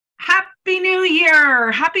new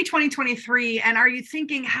year. Happy 2023. And are you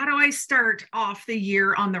thinking, how do I start off the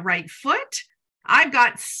year on the right foot? I've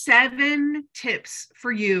got 7 tips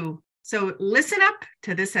for you. So listen up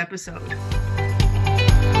to this episode.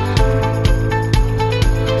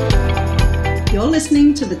 You're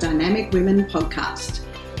listening to the Dynamic Women podcast.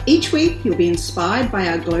 Each week, you'll be inspired by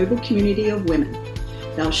our global community of women.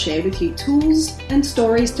 They'll share with you tools and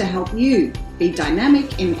stories to help you be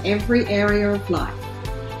dynamic in every area of life.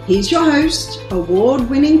 He's your host,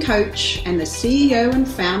 award-winning coach, and the CEO and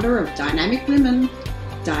founder of Dynamic Women,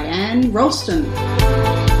 Diane Ralston.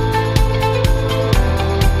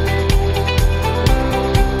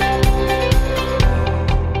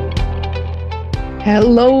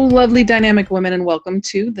 Hello, lovely Dynamic Women, and welcome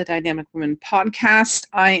to the Dynamic Women podcast.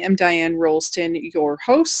 I am Diane Ralston, your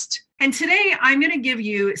host. And today I'm going to give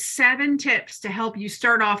you 7 tips to help you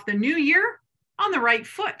start off the new year on the right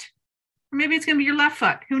foot. Or maybe it's going to be your left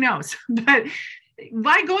foot. Who knows? But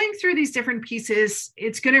by going through these different pieces,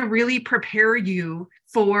 it's going to really prepare you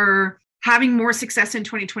for having more success in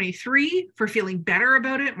 2023, for feeling better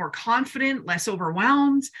about it, more confident, less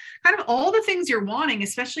overwhelmed, kind of all the things you're wanting,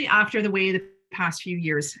 especially after the way the past few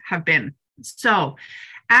years have been. So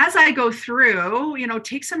as I go through,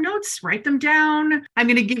 take some notes, write them down. I'm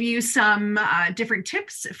going to give you some different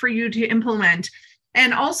tips for you to implement.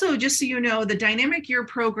 And also, just so you know, the Dynamic Year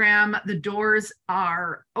program, the doors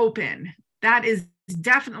are open. That is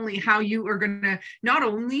definitely how you are going to not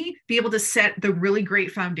only be able to set the really great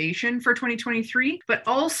foundation for 2023, but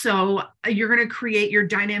also you're going to create your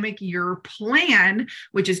Dynamic Year plan,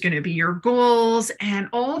 which is going to be your goals and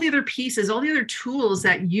all the other pieces, all the other tools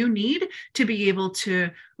that you need to be able to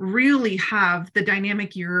really have the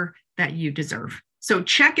Dynamic Year that you deserve. So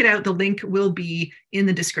check it out. The link will be in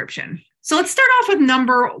the description. So let's start off with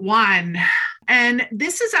number 1. And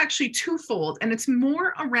this is actually twofold, and it's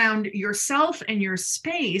more around yourself and your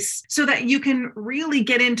space so that you can really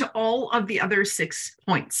get into all of the other 6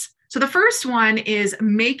 points. So the first one is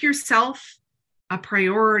make yourself a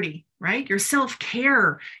priority, right? Your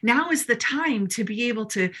self-care. Now is the time to be able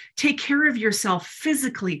to take care of yourself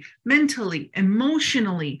physically, mentally,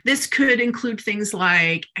 emotionally. This could include things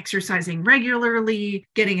like exercising regularly,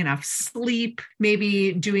 getting enough sleep,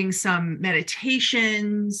 maybe doing some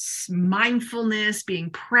meditations, mindfulness, being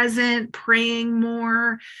present, praying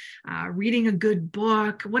more, reading a good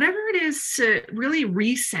book, whatever it is to really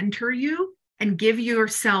recenter you and give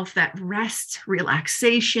yourself that rest,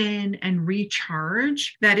 relaxation, and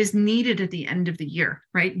recharge that is needed at the end of the year,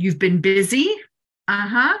 right? You've been busy.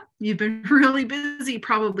 You've been really busy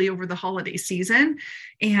probably over the holiday season,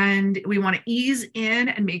 and we want to ease in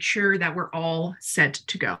and make sure that we're all set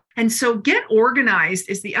to go. And so get organized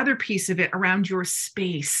is the other piece of it around your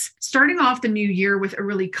space. Starting off the new year with a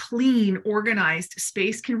really clean, organized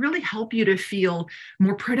space can really help you to feel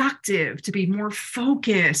more productive, to be more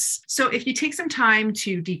focused. So if you take some time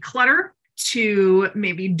to declutter, to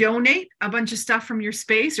maybe donate a bunch of stuff from your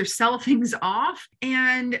space or sell things off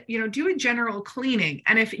and, do a general cleaning.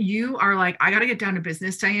 And if you are like, I got to get down to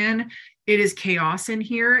business, Diane, it is chaos in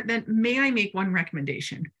here, then may I make one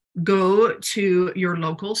recommendation? Go to your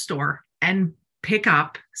local store and pick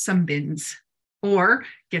up some bins or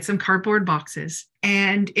get some cardboard boxes.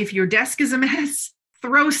 And if your desk is a mess,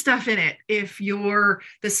 throw stuff in it. If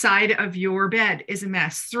the side of your bed is a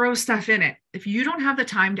mess, throw stuff in it. If you don't have the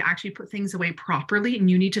time to actually put things away properly and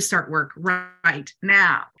you need to start work right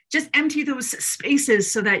now, just empty those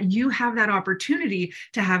spaces so that you have that opportunity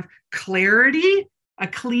to have clarity, a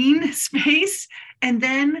clean space, and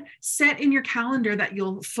then set in your calendar that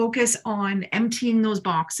you'll focus on emptying those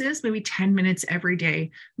boxes, maybe 10 minutes every day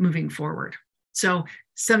moving forward. So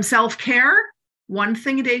some self-care, 1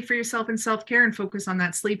 thing a day for yourself in self-care, and focus on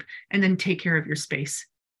that sleep, and then take care of your space.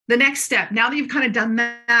 The next step, now that you've kind of done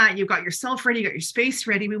that, you've got yourself ready, you got your space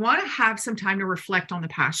ready, we want to have some time to reflect on the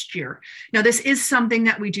past year. Now, this is something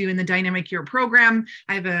that we do in the Dynamic Year program.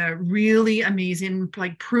 I have a really amazing,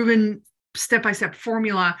 proven step-by-step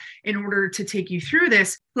formula in order to take you through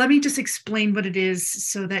this. Let me just explain what it is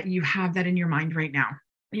so that you have that in your mind right now.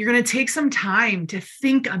 You're going to take some time to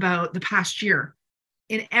think about the past year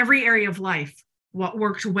in every area of life. What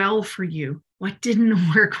worked well for you? What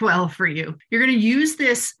didn't work well for you? You're going to use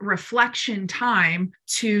this reflection time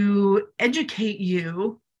to educate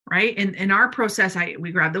you, right? In our process,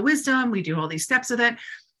 we grab the wisdom, we do all these steps with it,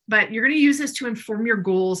 but you're going to use this to inform your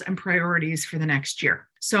goals and priorities for the next year.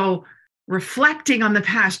 So reflecting on the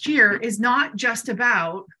past year is not just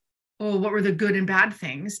about, what were the good and bad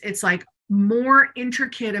things? It's like more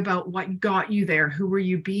intricate about what got you there. Who were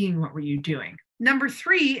you being? What were you doing? Number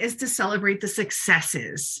 3 is to celebrate the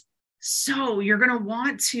successes. So you're going to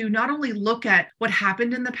want to not only look at what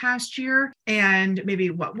happened in the past year and maybe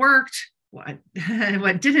what worked, what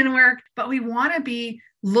didn't work, but we want to be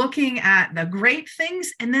looking at the great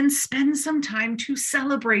things and then spend some time to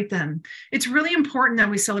celebrate them. It's really important that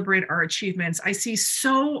we celebrate our achievements. I see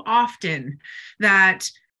so often that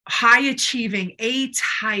high achieving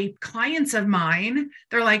A-type clients of mine,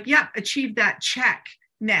 they're like, yep, achieved that check,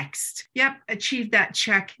 next. Yep, achieved that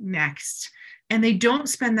check, next. And they don't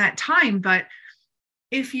spend that time. But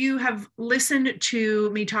if you have listened to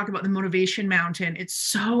me talk about the motivation mountain, it's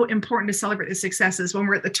so important to celebrate the successes when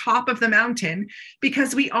we're at the top of the mountain,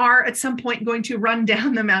 because we are at some point going to run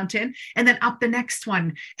down the mountain and then up the next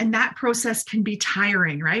one. And that process can be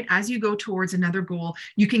tiring, right? As you go towards another goal,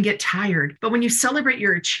 you can get tired. But when you celebrate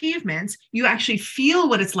your achievements, you actually feel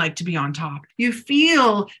what it's like to be on top. You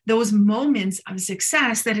feel those moments of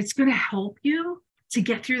success that it's going to help you to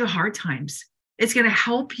get through the hard times. It's going to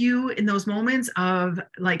help you in those moments of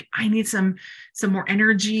like, I need some more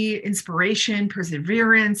energy, inspiration,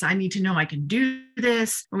 perseverance. I need to know I can do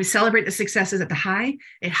this. When we celebrate the successes at the high,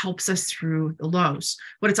 it helps us through the lows.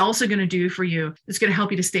 What it's also going to do for you is going to help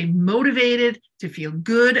you to stay motivated, to feel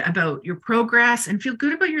good about your progress and feel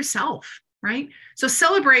good about yourself, right? So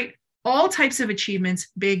celebrate all types of achievements,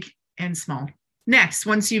 big and small. Next,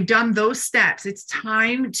 once you've done those steps, it's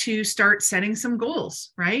time to start setting some goals,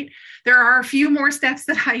 right? There are a few more steps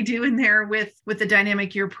that I do in there with the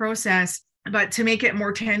dynamic year process, but to make it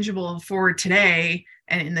more tangible for today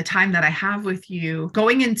and in the time that I have with you,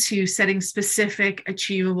 going into setting specific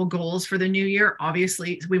achievable goals for the new year.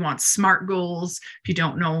 Obviously, we want SMART goals. If you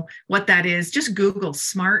don't know what that is, just Google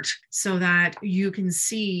SMART so that you can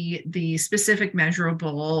see the specific,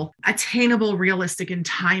 measurable, attainable, realistic, and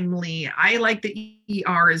timely. I like the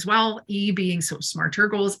ER as well, E being so smarter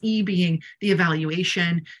goals, E being the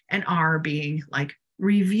evaluation, and R being like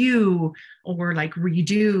review or like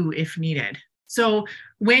redo if needed. So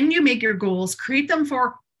when you make your goals, create them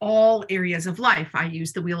for all areas of life. I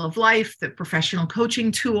use the Wheel of Life, the professional coaching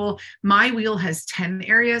tool. My wheel has 10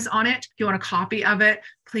 areas on it. If you want a copy of it,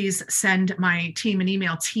 please send my team an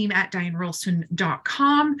email,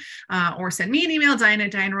 team@dianerolston.com, or send me an email,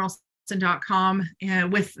 diane@dianerolston.com,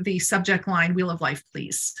 with the subject line, Wheel of Life,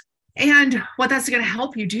 please. And what that's going to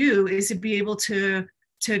help you do is to be able to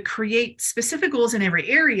create specific goals in every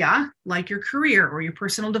area, like your career or your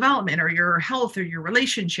personal development or your health or your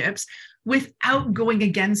relationships, without going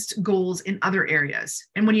against goals in other areas.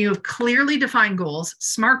 And when you have clearly defined goals,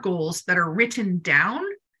 SMART goals that are written down,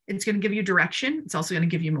 it's going to give you direction. It's also going to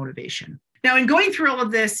give you motivation. Now, in going through all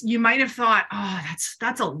of this, you might have thought, oh,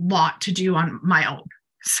 that's a lot to do on my own.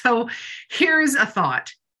 So here's a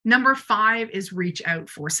thought. Number 5 is reach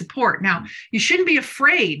out for support. Now, you shouldn't be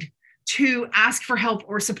afraid to ask for help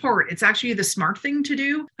or support. It's actually the smart thing to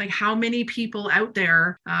do. Like, how many people out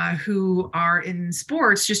there who are in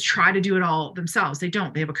sports just try to do it all themselves? They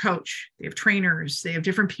don't. They have a coach, they have trainers, they have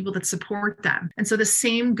different people that support them. And so the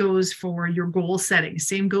same goes for your goal setting.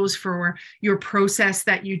 Same goes for your process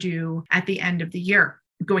that you do at the end of the year,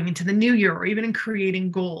 going into the new year, or even in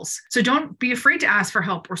creating goals. So don't be afraid to ask for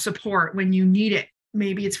help or support when you need it.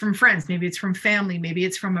 Maybe it's from friends, maybe it's from family, maybe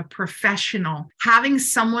it's from a professional. Having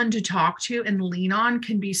someone to talk to and lean on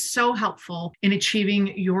can be so helpful in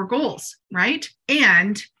achieving your goals, right?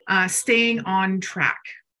 And staying on track.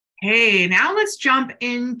 Hey, now let's jump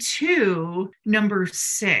into number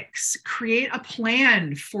 6. Create a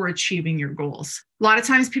plan for achieving your goals. A lot of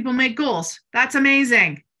times people make goals. That's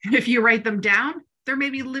amazing. If you write them down, they're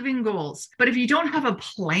maybe living goals. But if you don't have a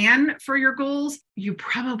plan for your goals, you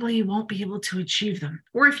probably won't be able to achieve them.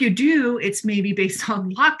 Or if you do, it's maybe based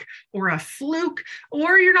on luck or a fluke,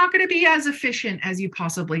 or you're not going to be as efficient as you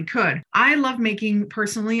possibly could. I love making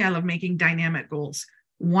dynamic goals.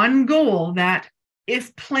 One goal that,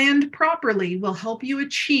 if planned properly, will help you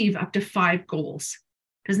achieve up to 5 goals.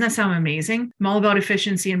 Doesn't that sound amazing? I'm all about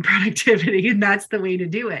efficiency and productivity, and that's the way to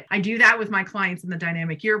do it. I do that with my clients in the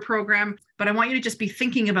Dynamic Year program, but I want you to just be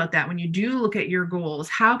thinking about that when you do look at your goals.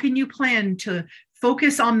 How can you plan to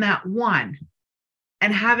focus on that one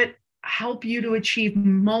and have it help you to achieve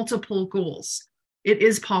multiple goals? It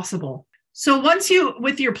is possible. So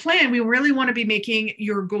with your plan, we really want to be making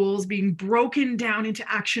your goals being broken down into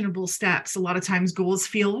actionable steps. A lot of times goals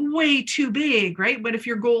feel way too big, right? But if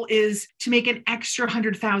your goal is to make an extra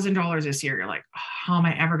 $100,000 this year, you're like, oh, how am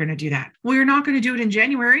I ever going to do that? Well, you're not going to do it in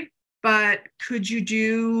January, but could you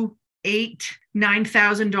do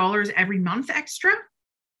 $9,000 every month extra?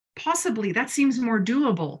 Possibly. That seems more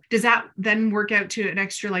doable. Does that then work out to an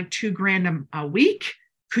extra like $2,000 a week?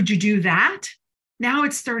 Could you do that? Now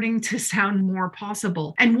it's starting to sound more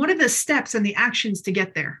possible. And what are the steps and the actions to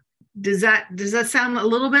get there? Does that sound a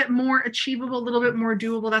little bit more achievable, a little bit more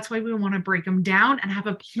doable? That's why we want to break them down and have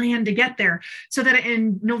a plan to get there, so that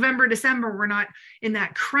in November, December, we're not in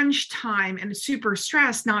that crunch time and super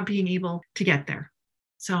stressed, not being able to get there.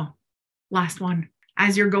 So last one,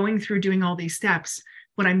 as you're going through doing all these steps,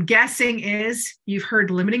 what I'm guessing is you've heard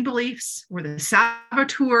limiting beliefs or the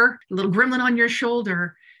saboteur, a little gremlin on your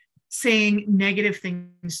shoulder, saying negative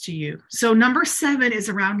things to you. So number 7 is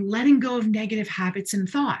around letting go of negative habits and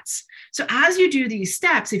thoughts. So as you do these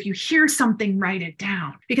steps, if you hear something, write it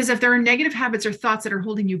down. Because if there are negative habits or thoughts that are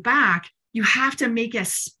holding you back, you have to make a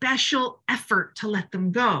special effort to let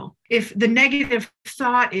them go. If the negative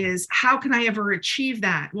thought is, how can I ever achieve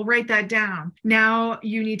that? Well, write that down. Now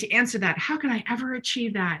you need to answer that. How can I ever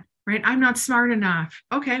achieve that? Right? I'm not smart enough.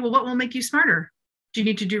 Okay, well, what will make you smarter? Do you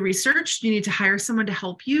need to do research? Do you need to hire someone to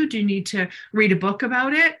help you? Do you need to read a book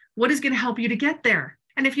about it? What is going to help you to get there?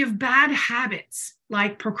 And if you have bad habits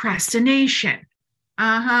like procrastination,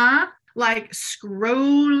 like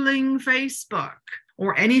scrolling Facebook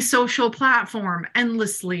or any social platform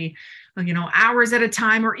endlessly, hours at a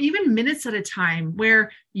time or even minutes at a time, where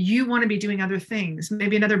you want to be doing other things.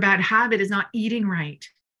 Maybe another bad habit is not eating right,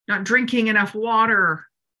 not drinking enough water,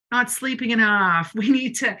 not sleeping enough. We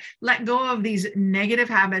need to let go of these negative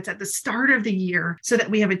habits at the start of the year so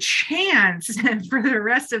that we have a chance for the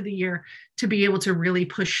rest of the year to be able to really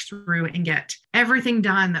push through and get everything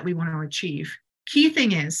done that we want to achieve. Key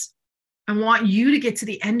thing is, I want you to get to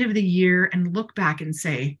the end of the year and look back and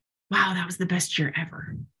say, wow, that was the best year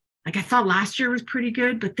ever. Like, I thought last year was pretty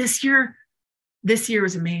good, but this year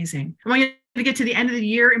was amazing. I want you to get to the end of the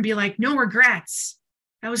year and be like, no regrets.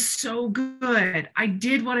 That was so good. I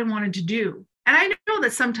did what I wanted to do. And I know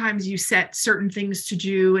that sometimes you set certain things to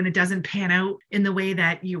do and it doesn't pan out in the way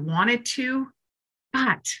that you want it to,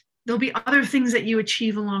 but there'll be other things that you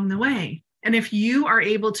achieve along the way. And if you are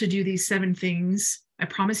able to do these 7 things, I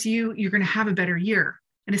promise you, you're going to have a better year.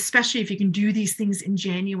 And especially if you can do these things in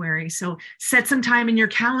January. So set some time in your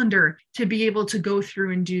calendar to be able to go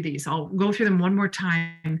through and do these. I'll go through them one more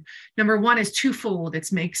time. Number 1 is twofold.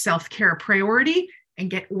 It's make self-care a priority and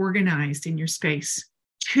get organized in your space.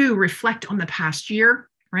 2, reflect on the past year,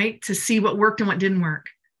 right? To see what worked and what didn't work.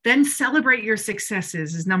 Then celebrate your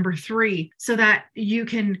successes is number 3, so that you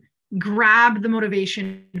can grab the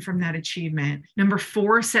motivation from that achievement. Number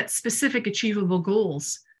 4, set specific achievable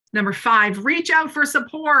goals. Number 5, reach out for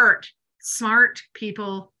support. Smart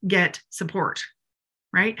people get support,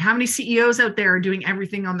 right? How many CEOs out there are doing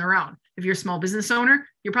everything on their own? If you're a small business owner,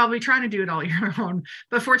 you're probably trying to do it all your own.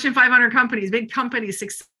 But Fortune 500 companies, big companies,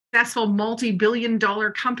 successful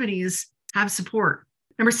multi-billion-dollar companies have support.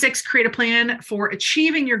 Number 6, create a plan for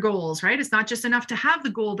achieving your goals, right? It's not just enough to have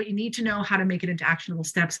the goal, but you need to know how to make it into actionable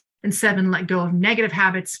steps. And 7, let go of negative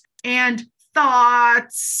habits and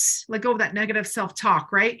thoughts. Let go of that negative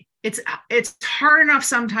self-talk, right? It's hard enough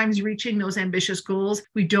sometimes reaching those ambitious goals.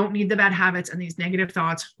 We don't need the bad habits and these negative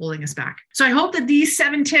thoughts holding us back. So I hope that these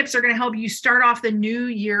 7 tips are going to help you start off the new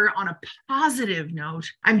year on a positive note.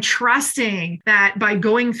 I'm trusting that by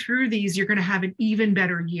going through these, you're going to have an even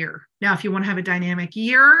better year. Now, if you want to have a dynamic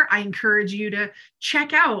year, I encourage you to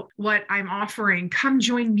check out what I'm offering. Come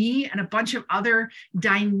join me and a bunch of other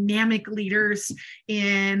dynamic leaders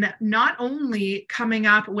in not only coming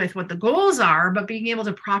up with what the goals are, but being able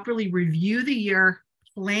to properly review the year,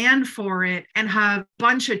 plan for it, and have a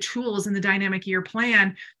bunch of tools in the dynamic year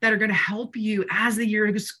plan that are going to help you as the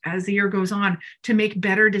year goes on to make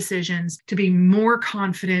better decisions, to be more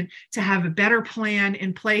confident, to have a better plan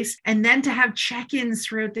in place, and then to have check-ins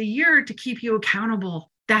throughout the year to keep you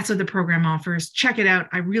accountable. That's what the program offers. Check it out.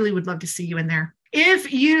 I really would love to see you in there.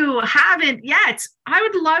 If you haven't yet, I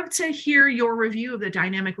would love to hear your review of the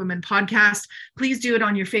Dynamic Women podcast. Please do it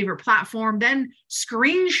on your favorite platform, then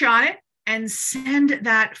screenshot it and send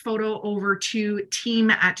that photo over to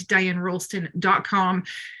team@dianerolston.com.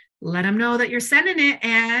 Let them know that you're sending it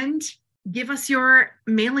and give us your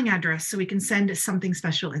mailing address so we can send something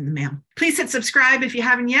special in the mail. Please hit subscribe if you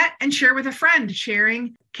haven't yet and share with a friend.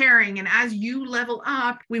 Sharing, caring. And as you level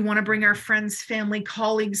up, we want to bring our friends, family,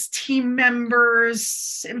 colleagues, team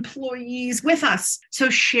members, employees with us.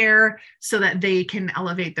 So share so that they can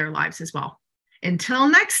elevate their lives as well. Until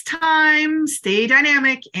next time, stay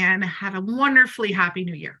dynamic and have a wonderfully happy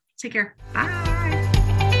new year. Take care. Bye.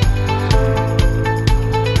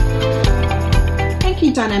 Thank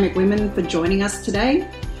you, Dynamic Women, for joining us today.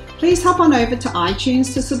 Please hop on over to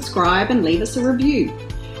iTunes to subscribe and leave us a review.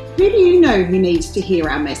 Who do you know who needs to hear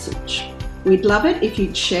our message? We'd love it if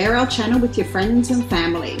you'd share our channel with your friends and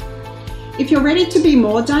family. If you're ready to be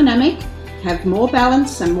more dynamic, have more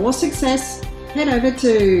balance and more success, head over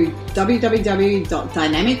to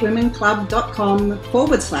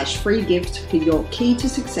www.dynamicwomenclub.com/free gift for your Key to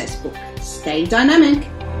Success book. Stay dynamic.